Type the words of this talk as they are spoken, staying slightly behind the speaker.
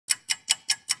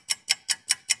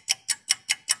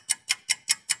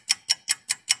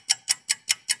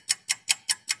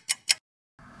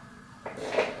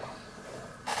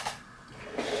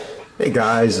Hey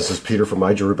guys, this is Peter from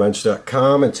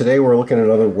MyJewelryBench.com, and today we're looking at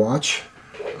another watch.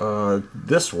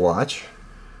 This watch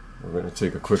we're going to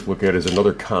take a quick look at is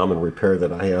another common repair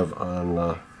that I have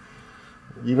on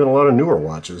even a lot of newer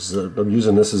watches. I'm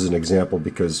using this as an example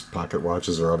because pocket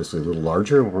watches are obviously a little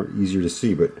larger and easier to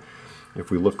see, but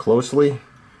if we look closely,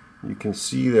 you can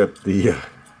see that the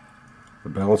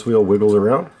balance wheel wiggles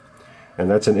around,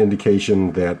 and that's an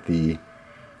indication that the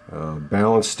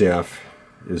balance staff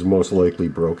is most likely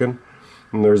broken,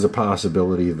 and there's a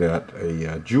possibility that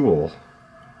a jewel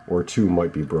or two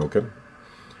might be broken.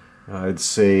 I'd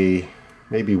say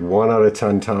maybe 1 out of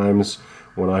 10 times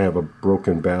when I have a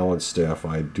broken balance staff,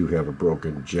 I do have a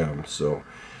broken gem, so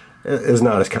it's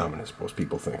not as common as most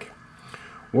people think.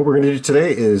 What we're going to do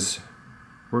today is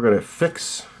we're going to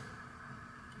fix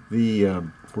the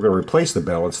we're going to replace the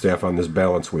balance staff on this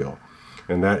balance wheel,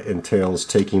 and that entails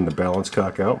taking the balance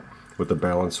cock out with the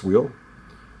balance wheel,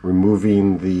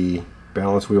 removing the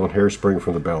balance wheel and hairspring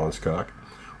from the balance cock.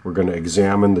 We're going to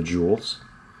examine the jewels.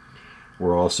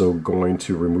 We're also going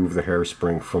to remove the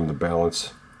hairspring from the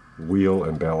balance wheel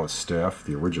and balance staff,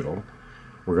 the original.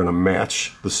 We're going to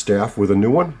match the staff with a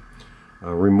new one,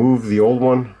 remove the old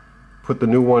one, put the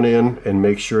new one in, and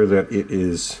make sure that it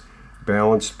is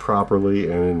balanced properly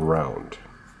and in round.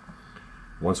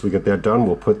 Once we get that done,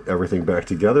 we'll put everything back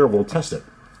together and we'll test it.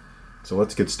 So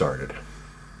let's get started.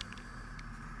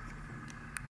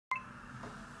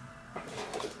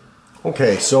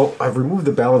 Okay, so I've removed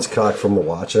the balance cock from the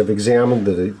watch. I've examined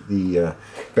the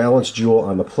balance jewel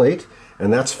on the plate,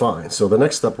 and that's fine. So the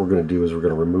next step we're going to do is we're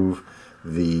going to remove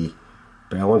the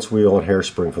balance wheel and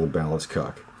hairspring from the balance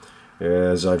cock.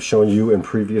 As I've shown you in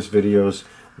previous videos,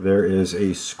 there is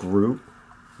a screw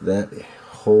that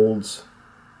holds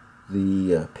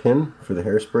the pin for the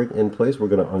hairspring in place. We're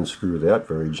going to unscrew that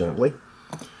very gently.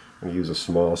 I'm going to use a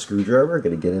small screwdriver. I'm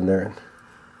going to get in there and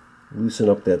loosen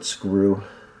up that screw.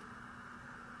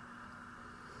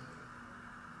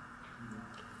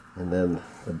 And then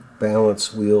the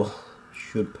balance wheel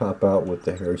should pop out with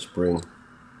the hairspring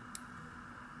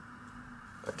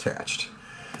attached.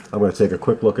 I'm going to take a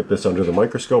quick look at this under the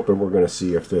microscope, and we're going to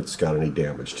see if it's got any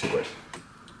damage to it.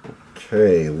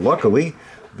 Okay, luckily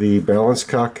the balance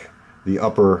cock, the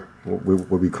upper,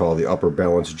 what we call the upper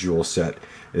balance jewel set,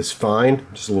 is fine,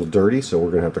 just a little dirty, so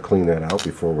we're going to have to clean that out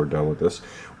before we're done with this.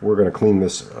 We're going to clean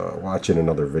this watch in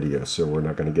another video, so we're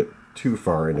not going to get too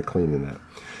far into cleaning that.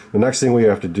 The next thing we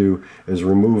have to do is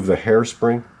remove the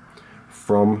hairspring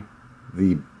from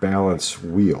the balance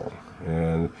wheel,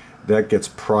 and that gets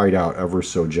pried out ever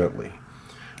so gently.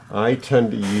 I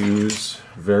tend to use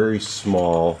very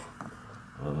small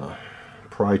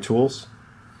pry tools,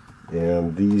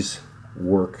 and these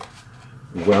work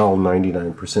well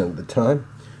 99% of the time.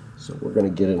 So we're going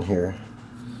to get in here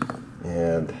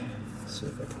and see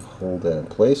if I can hold that in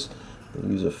place. I'm going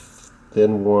to use a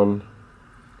thin one.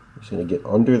 I'm just going to get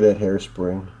under that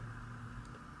hairspring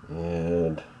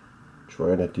and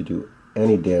try not to do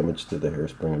any damage to the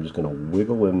hairspring. I'm just going to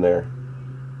wiggle in there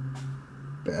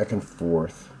back and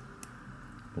forth,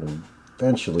 and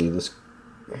eventually this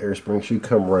hairspring should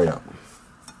come right up.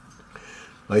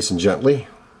 Nice and gently.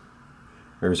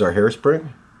 There's our hairspring,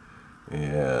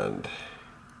 and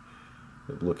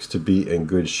it looks to be in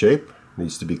good shape.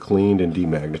 Needs to be cleaned and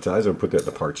demagnetized. I'll put that in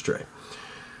the parts tray.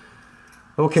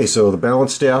 Okay, so the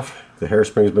balance staff, the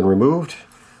hairspring has been removed.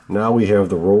 Now we have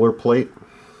the roller plate,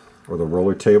 or the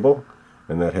roller table,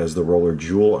 and that has the roller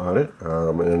jewel on it.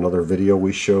 In another video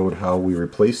we showed how we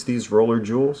replace these roller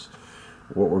jewels.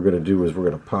 What we're going to do is we're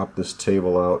going to pop this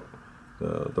table out.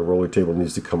 The roller table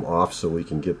needs to come off so we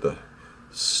can get the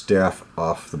staff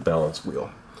off the balance wheel.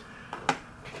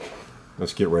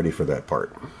 Let's get ready for that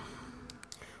part.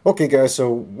 Okay guys,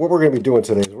 so what we're going to be doing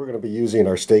today is we're going to be using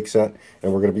our stake set,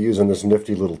 and we're going to be using this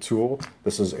nifty little tool.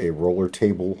 This is a roller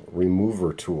table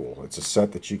remover tool. It's a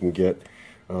set that you can get.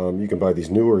 You can buy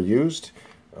these new or used.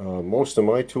 Most of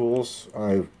my tools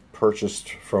I've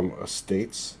purchased from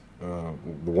Estates,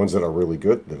 the ones that are really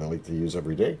good that I like to use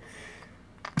every day.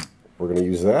 We're going to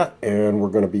use that, and we're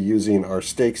going to be using our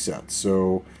stake set.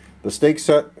 So the stake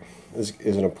set is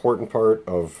an important part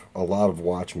of a lot of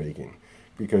watchmaking,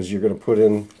 because you're going to put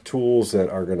in tools that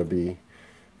are going to be,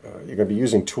 you're going to be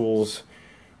using tools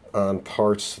on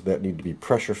parts that need to be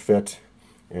pressure fit,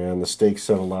 and the stake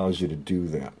set allows you to do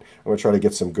that. I'm going to try to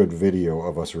get some good video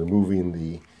of us removing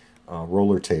the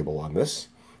roller table on this,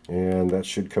 and that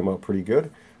should come out pretty good.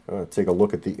 Take a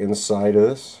look at the inside of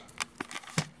this.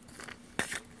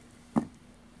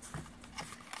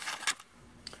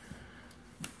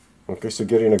 Okay, so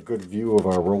getting a good view of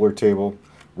our roller table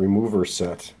remover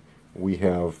set, we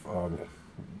have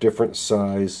different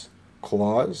size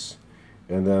claws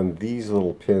And then these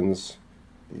little pins,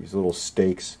 these little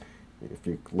stakes, if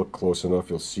you look close enough,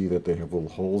 you'll see that they have little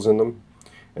holes in them.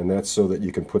 And that's so that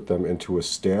you can put them into a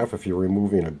staff. If you're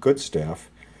removing a good staff,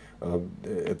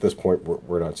 at this point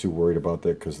we're not too worried about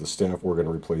that because the staff we're going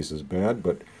to replace is bad,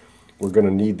 but we're going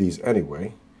to need these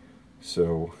anyway.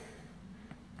 So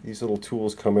these little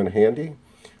tools come in handy.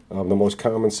 The most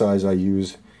common size I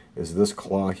use is this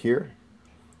claw here,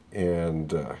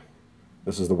 and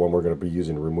this is the one we're going to be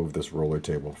using to remove this roller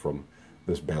table from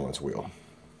this balance wheel.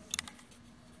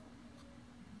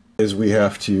 Is we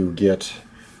have to get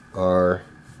our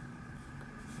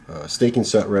staking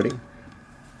set ready.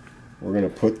 We're going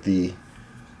to put the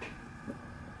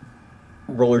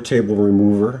roller table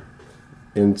remover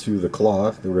into the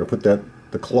claw. We're going to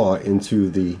put the claw into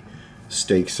the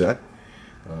stake set.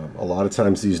 A lot of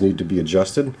times these need to be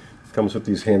adjusted. It comes with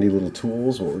these handy little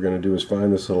tools. What we're going to do is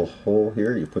find this little hole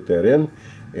here. You put that in,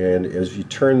 and as you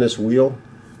turn this wheel,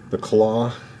 the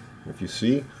claw, if you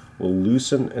see, will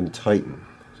loosen and tighten.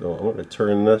 So I'm going to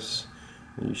turn this,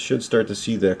 and you should start to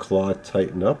see that claw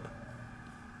tighten up.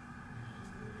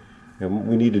 And what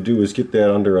we need to do is get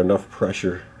that under enough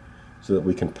pressure so that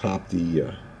we can pop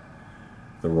the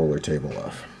roller table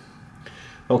off.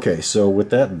 Okay, so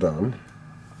with that done,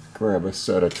 grab a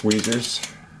set of tweezers.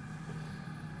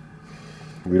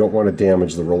 We don't want to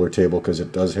damage the roller table because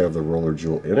it does have the roller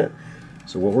jewel in it.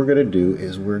 So what we're going to do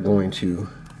is we're going to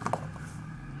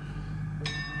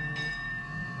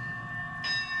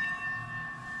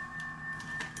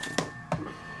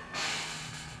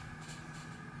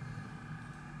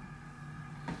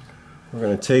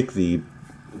take the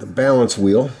balance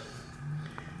wheel,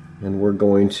 and we're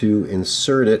going to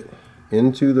insert it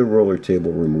into the roller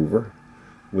table remover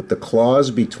with the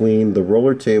claws between the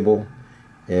roller table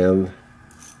and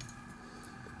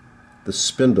the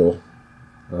spindle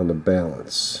on the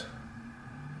balance.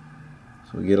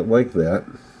 So we get it like that,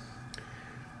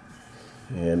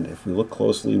 and if we look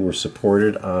closely, we're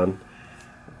supported on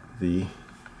the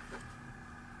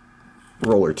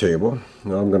roller table.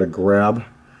 Now I'm going to grab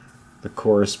the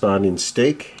corresponding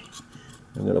stake.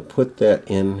 I'm going to put that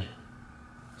in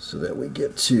so that we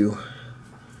get to,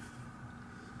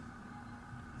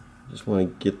 just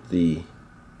want to get the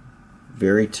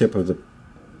very tip of the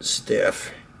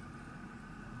staff.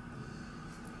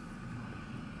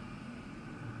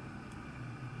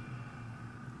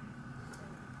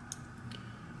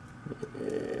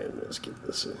 And let's get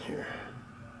this in here.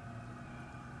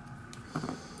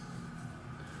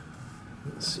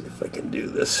 Let's see if I can do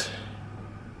this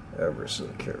ever so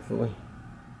carefully.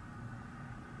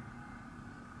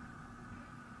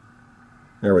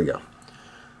 There we go.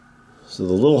 So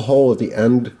the little hole at the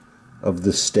end of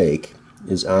the stake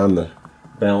is on the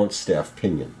balance staff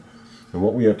pinion. And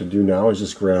what we have to do now is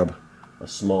just grab a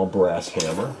small brass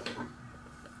hammer.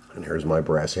 And here's my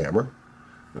brass hammer.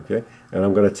 Okay, and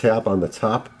I'm going to tap on the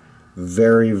top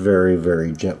very, very,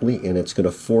 very gently, and it's going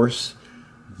to force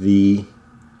the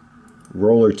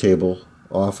roller table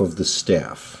off of the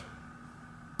staff.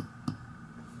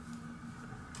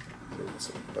 Get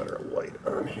some better light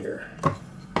on here.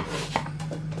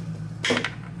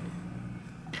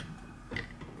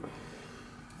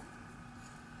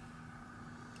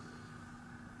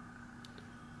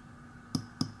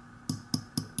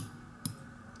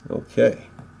 Okay,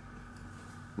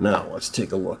 now let's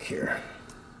take a look here.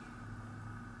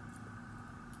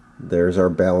 There's our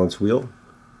balance wheel,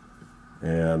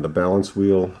 and the balance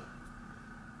wheel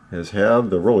has had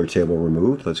the roller table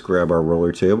removed. Let's grab our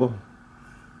roller table.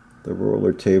 The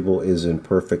roller table is in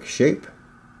perfect shape,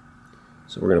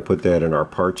 so we're going to put that in our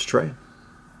parts tray.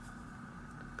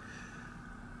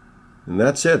 And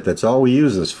that's it. That's all we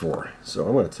use this for. So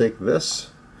I'm going to take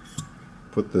this,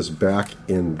 put this back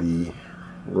in the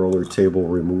roller table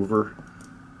remover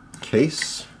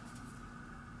case,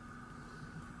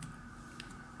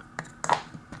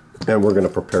 and we're going to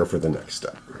prepare for the next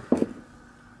step.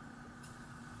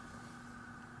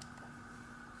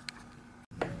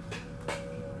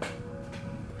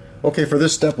 Okay, for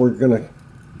this step we're going to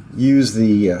use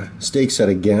the stake set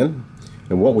again,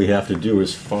 and what we have to do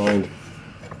is find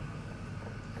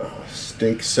a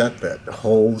stake set that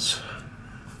holds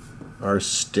our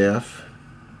staff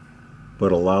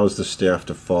but allows the staff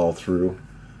to fall through.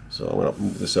 So I'm going to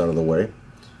move this out of the way.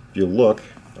 If you look,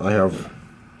 I have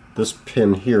this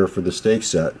pin here for the stake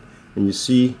set, and you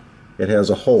see it has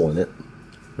a hole in it.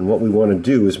 And what we want to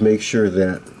do is make sure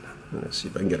that, let's see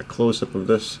if I can get a close-up of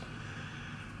this,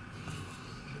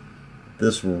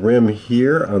 this rim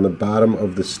here on the bottom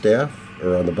of the staff,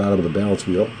 or on the bottom of the balance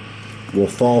wheel, will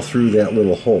fall through that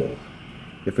little hole.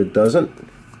 If it doesn't,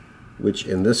 which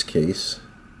in this case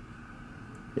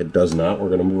It does not. We're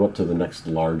going to move up to the next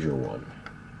larger one.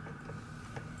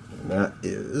 And that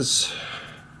is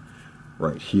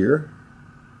right here.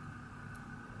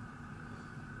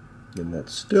 And that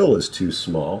still is too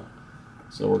small.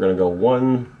 So we're going to go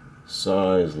one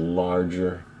size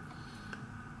larger.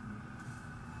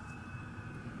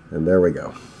 And there we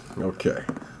go. Okay,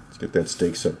 let's get that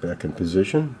stake set back in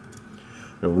position.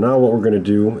 Now what we're going to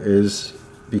do is,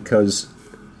 because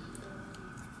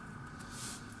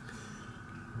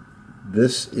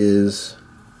this is,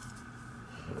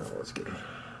 let's get it.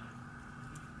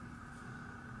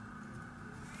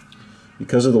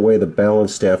 Because of the way the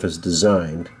balance staff is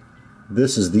designed,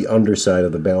 this is the underside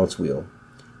of the balance wheel,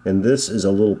 and this is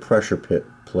a little pressure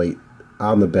plate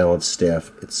on the balance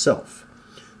staff itself.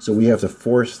 So we have to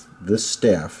force this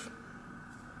staff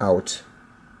out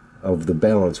of the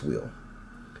balance wheel.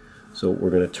 So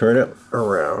we're going to turn it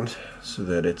around so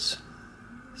that it's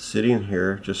sitting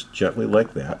here just gently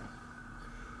like that.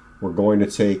 We're going to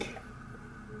take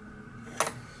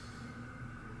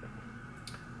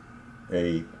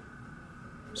a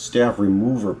staff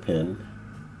remover pin.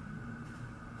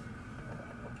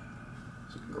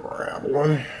 Grab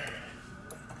one.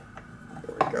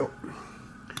 There we go.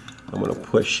 I'm going to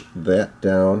push that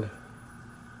down.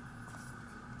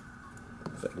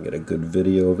 If I can get a good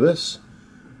video of this,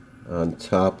 on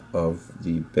top of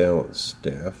the balance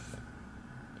staff,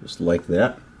 just like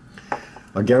that.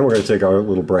 Again, we're going to take our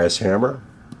little brass hammer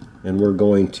and we're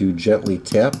going to gently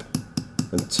tap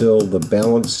until the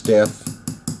balance staff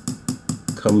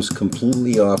comes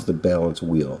completely off the balance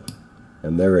wheel.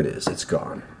 And there it is, it's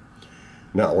gone.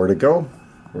 Now where to go?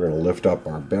 We're going to lift up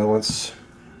our balance,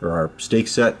 or our stake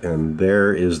set, and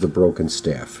there is the broken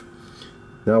staff.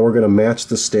 Now we're going to match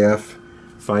the staff,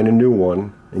 find a new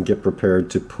one, and get prepared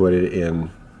to put it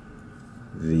in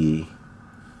the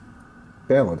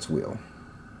balance wheel.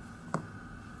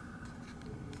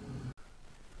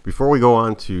 Before we go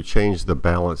on to change the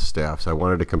balance staffs, I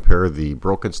wanted to compare the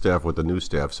broken staff with the new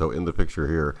staff. So in the picture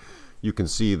here, you can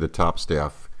see the top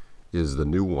staff is the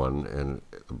new one and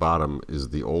the bottom is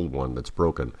the old one that's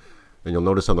broken. And you'll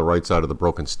notice on the right side of the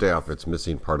broken staff, it's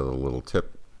missing part of the little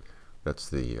tip. That's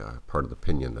the part of the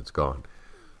pinion that's gone.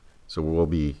 So we'll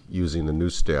be using the new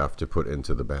staff to put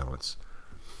into the balance.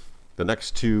 The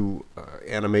next two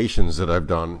animations that I've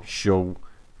done show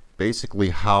basically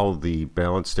how the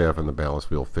balance staff and the balance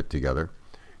wheel fit together,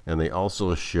 and they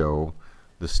also show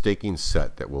the staking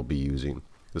set that we'll be using.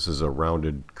 This is a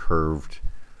rounded curved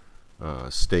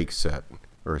stake set,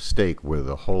 or a stake with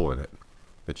a hole in it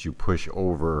that you push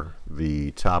over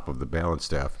the top of the balance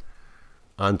staff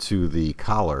onto the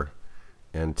collar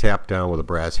and tap down with a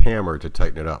brass hammer to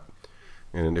tighten it up.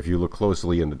 And if you look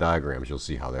closely in the diagrams, you'll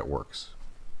see how that works.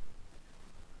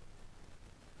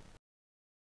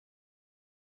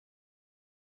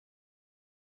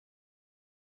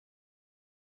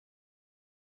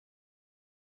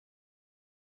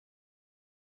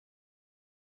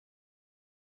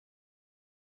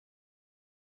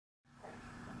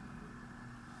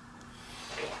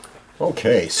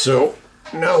 Okay, so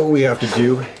now what we have to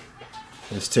do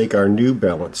is take our new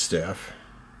balance staff,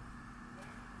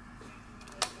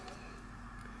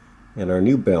 and our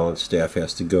new balance staff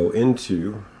has to go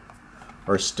into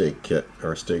our stake kit,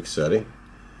 our stake setting,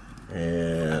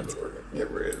 and we're going to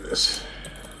get rid of this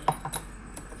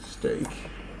stake.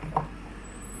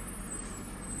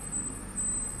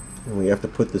 And we have to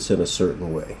put this in a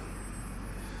certain way.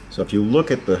 So if you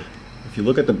look at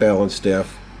the balance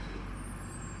staff,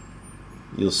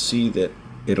 you'll see that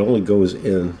it only goes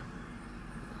in.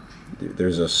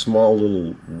 There's a small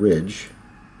little ridge.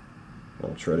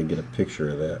 I'll try to get a picture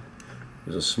of that.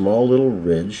 There's a small little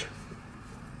ridge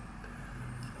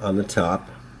on the top.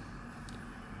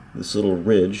 This little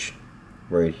ridge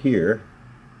right here,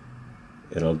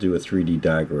 and I'll do a 3D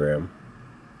diagram.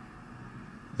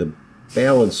 The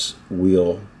balance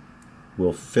wheel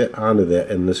will fit onto that,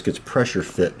 and this gets pressure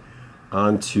fit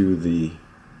onto the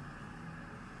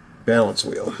balance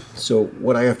wheel. So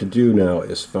what I have to do now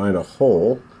is find a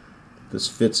hole this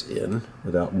fits in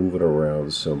without moving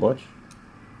around so much,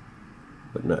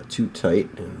 but not too tight,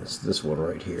 and it's this one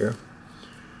right here.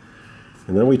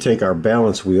 And then we take our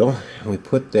balance wheel and we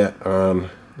put that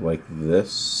on like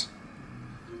this,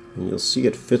 and you'll see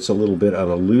it fits a little bit on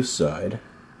the loose side.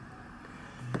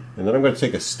 And then I'm going to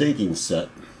take a staking set,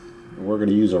 and we're going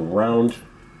to use a round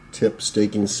tip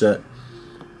staking set.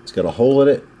 It's got a hole in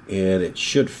it, and it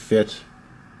should fit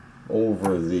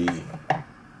over the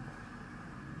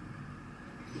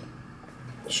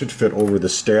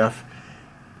staff,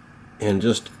 and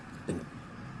just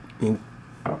in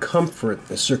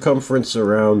the circumference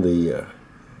around the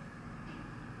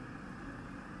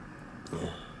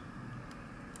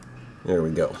There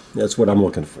we go. That's what I'm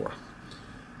looking for.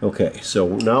 Okay,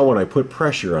 so now when I put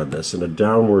pressure on this in a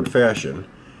downward fashion,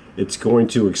 it's going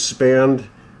to expand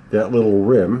that little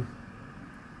rim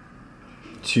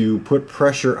to put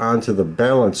pressure onto the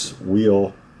balance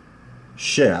wheel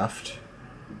shaft,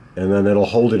 and then it'll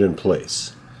hold it in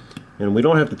place. And we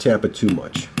don't have to tap it too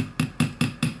much.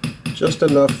 Just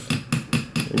enough.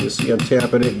 And you see I'm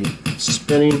tapping it, it's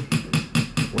spinning.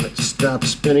 When it stops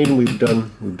spinning, we've done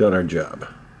our job.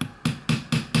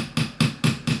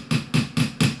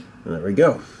 And there we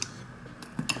go.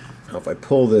 Now if I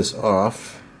pull this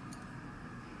off,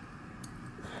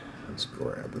 let's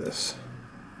grab this.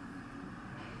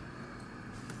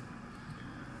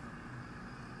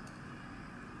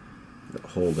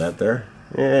 Hold that there,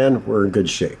 and we're in good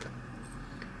shape.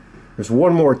 There's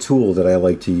one more tool that I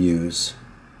like to use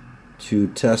to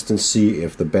test and see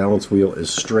if the balance wheel is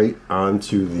straight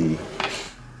onto the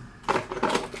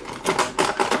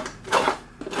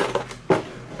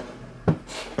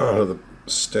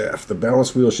staff. The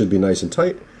balance wheel should be nice and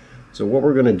tight. So what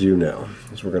we're going to do now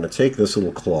is we're going to take this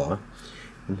little claw,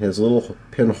 and it has little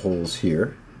pinholes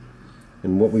here,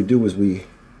 and what we do is we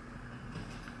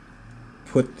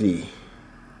put the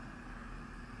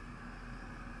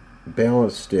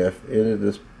balance staff into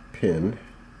this pin.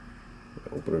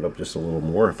 Open it up just a little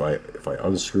more. If I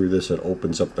unscrew this, it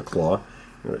opens up the claw.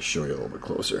 I'm going to show you a little bit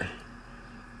closer.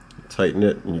 Tighten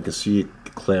it, and you can see it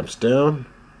clamps down,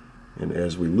 and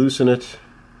as we loosen it,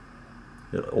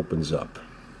 it opens up.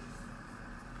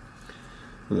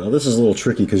 Now this is a little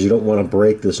tricky because you don't want to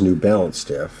break this new balance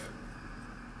staff.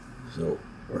 So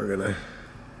we're going to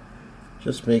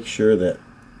just make sure that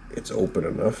it's open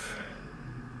enough.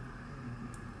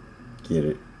 Get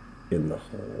it in the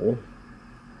hole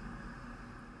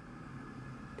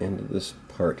into this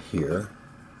part here.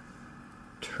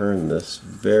 Turn this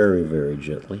very, very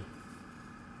gently,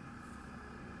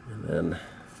 and then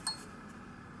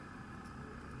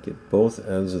get both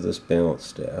ends of this balance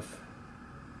staff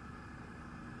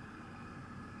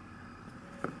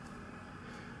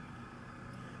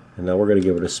and now we're going to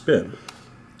give it a spin.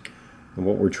 And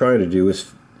what we're trying to do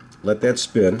is let that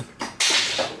spin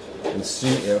and see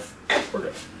if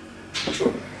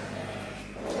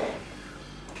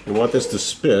we want this to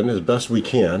spin as best we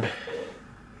can,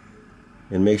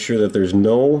 and make sure that there's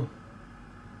no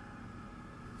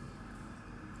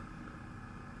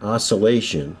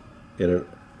oscillation in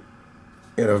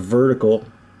a vertical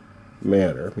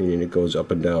manner, meaning it goes up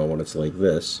and down when it's like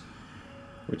this,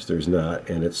 which there's not,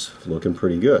 and it's looking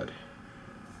pretty good.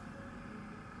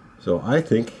 So I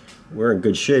think we're in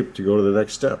good shape to go to the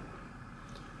next step.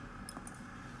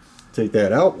 Take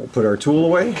that out, we'll put our tool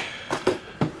away.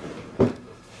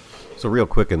 So real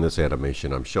quick in this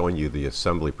animation, I'm showing you the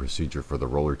assembly procedure for the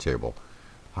roller table.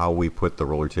 How we put the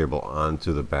roller table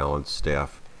onto the balance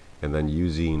staff, and then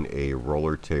using a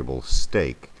roller table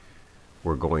stake,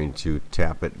 we're going to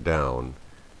tap it down.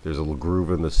 There's a little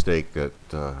groove in the stake that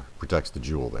protects the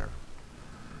jewel there.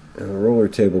 And the roller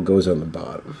table goes on the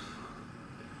bottom.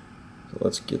 So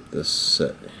let's get this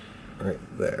set right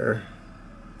there.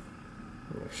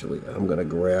 Actually, I'm going to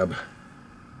grab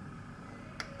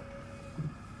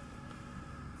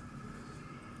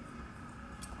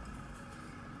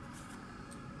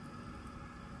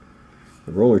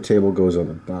the roller table goes on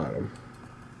the bottom.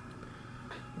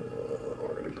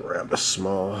 We're going to grab a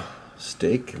small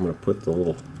stake. I'm going to put the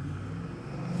little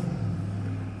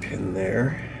pin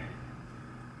there.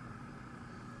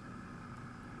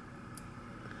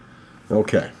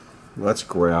 Okay, let's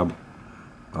grab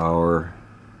our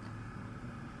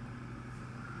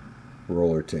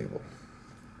roller table.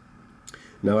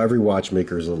 Now every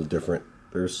watchmaker is a little different.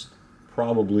 There's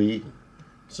probably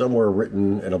somewhere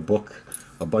written in a book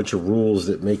a bunch of rules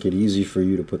that make it easy for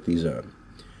you to put these on.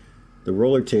 The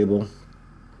roller table,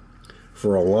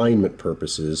 for alignment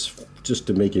purposes, just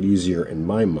to make it easier in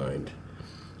my mind,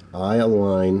 I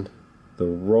align the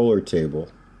roller table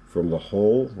from the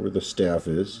hole where the staff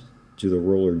is to the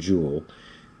roller jewel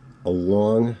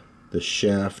along the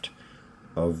shaft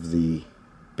of the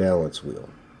balance wheel.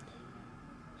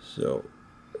 So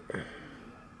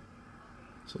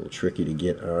it's a little tricky to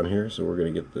get on here, so we're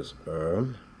going to get this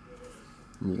on.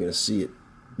 And you're going to see it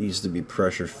needs to be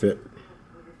pressure fit.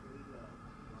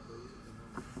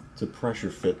 To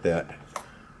pressure fit that,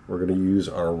 we're going to use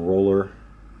our roller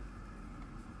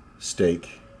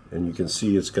stake, and you can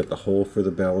see it's got the hole for the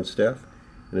balance staff,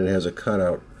 and it has a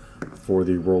cutout for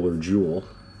the roller jewel.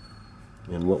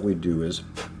 And what we do is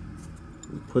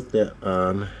we put that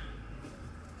on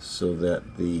so that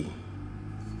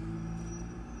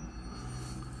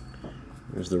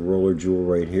there's the roller jewel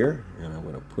right here, and I'm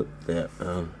going to put that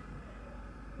on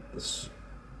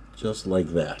just like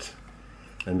that.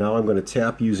 And now I'm going to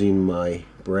tap using my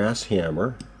brass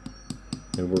hammer,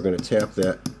 and we're going to tap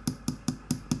that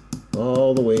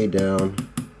all the way down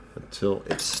until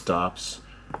it stops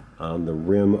on the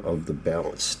rim of the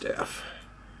balance staff.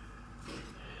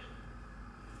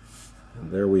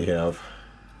 And there we have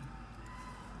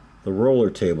the roller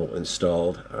table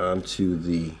installed onto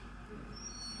the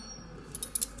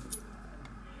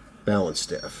balance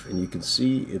staff, and you can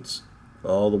see it's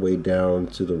all the way down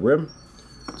to the rim.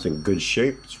 It's in good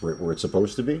shape. It's right where it's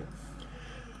supposed to be.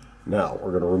 Now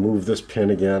we're going to remove this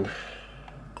pin again,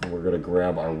 and we're going to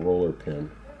grab our roller pin.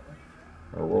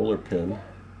 Our roller pin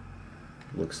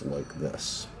looks like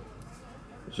this.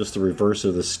 It's just the reverse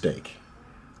of the stake.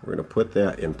 We're going to put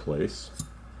that in place,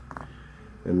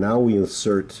 and now we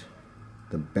insert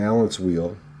the balance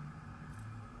wheel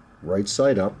right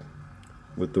side up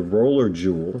with the roller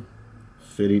jewel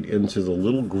fitting into the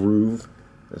little groove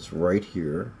that's right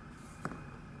here.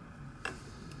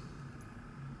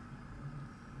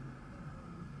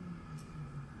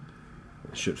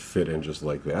 It should fit in just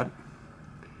like that.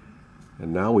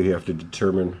 And now we have to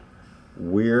determine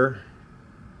where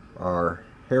our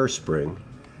hairspring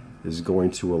is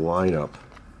going to align up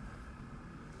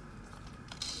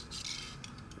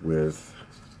with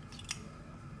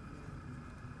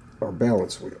our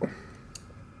balance wheel.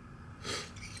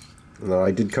 Now,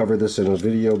 I did cover this in a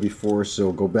video before,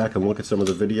 so go back and look at some of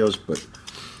the videos, but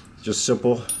just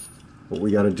simple. What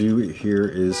we got to do here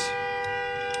is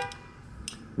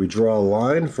we draw a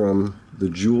line from the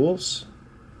jewels,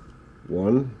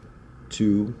 1,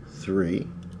 2, 3,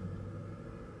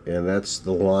 and that's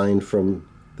the line from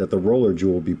that the roller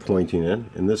jewel will be pointing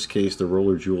in. In this case, the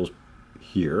roller jewel's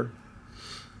here.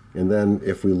 And then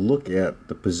if we look at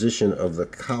the position of the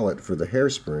collet for the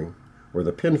hairspring, or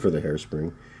the pin for the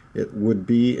hairspring, it would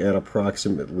be at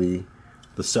approximately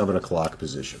the 7 o'clock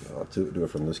position. I'll do it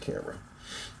from this camera.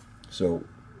 So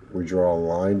we draw a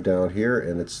line down here,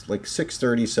 and it's like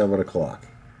 6:30, 7 o'clock.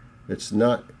 It's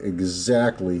not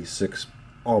exactly 6,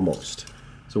 almost.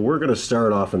 So we're going to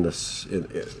start off in this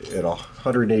at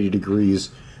 180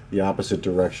 degrees, the opposite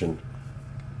direction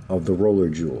of the roller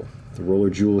jewel. The roller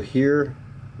jewel here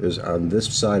is on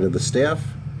this side of the staff,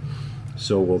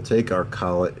 so we'll take our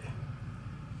collet,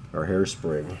 our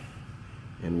hairspring,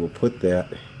 and we'll put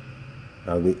that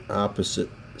on the opposite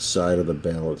side of the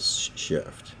balance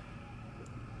shaft.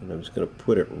 And I'm just going to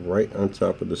put it right on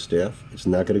top of the staff. It's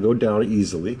not going to go down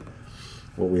easily.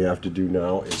 What we have to do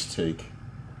now is take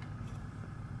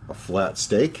a flat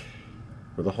stake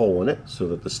with a hole in it so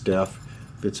that the staff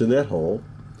fits in that hole,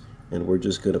 and we're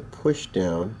just going to push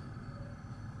down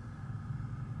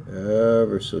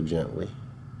ever so gently.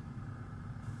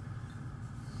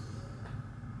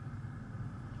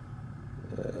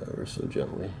 Ever so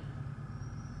gently.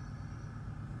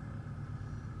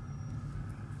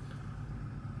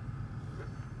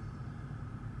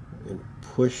 And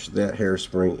push that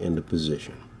hairspring into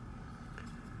position.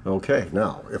 Okay,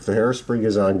 now if the hairspring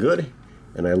is on good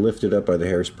and I lift it up by the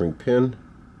hairspring pin,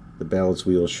 the balance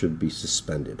wheel should be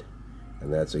suspended.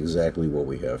 And that's exactly what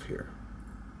we have here.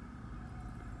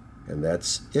 And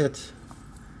that's it.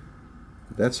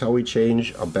 That's how we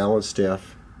change a balance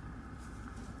staff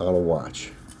on a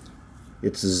watch.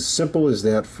 It's as simple as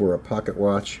that for a pocket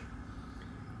watch.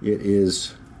 It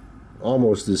is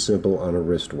almost as simple on a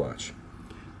wristwatch.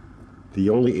 The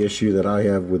only issue that I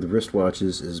have with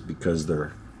wristwatches is because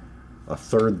they're a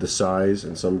third the size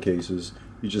in some cases.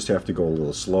 You just have to go a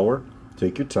little slower,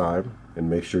 take your time, and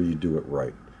make sure you do it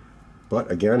right.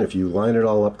 But again, if you line it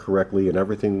all up correctly and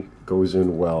everything goes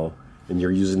in well, and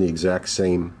you're using the exact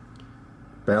same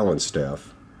balance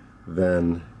staff,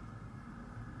 then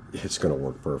it's going to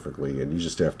work perfectly, and you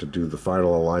just have to do the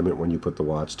final alignment when you put the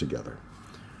watch together.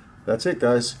 That's it,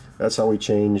 guys. That's how we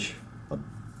change a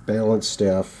balance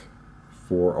staff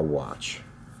for a watch.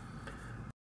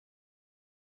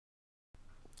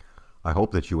 I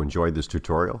hope that you enjoyed this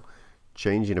tutorial.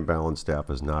 Changing a balance staff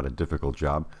is not a difficult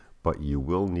job, but you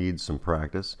will need some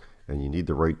practice and you need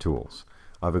the right tools.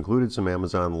 I've included some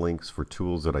Amazon links for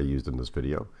tools that I used in this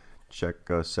video.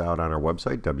 Check us out on our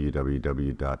website,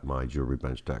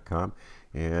 www.myjewelrybench.com.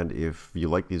 And if you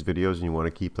like these videos and you want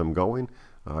to keep them going,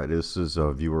 this is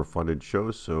a viewer-funded show,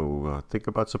 so think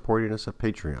about supporting us at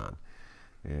Patreon.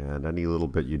 And any little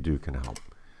bit you do can help.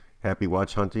 Happy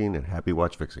watch hunting and happy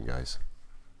watch fixing, guys.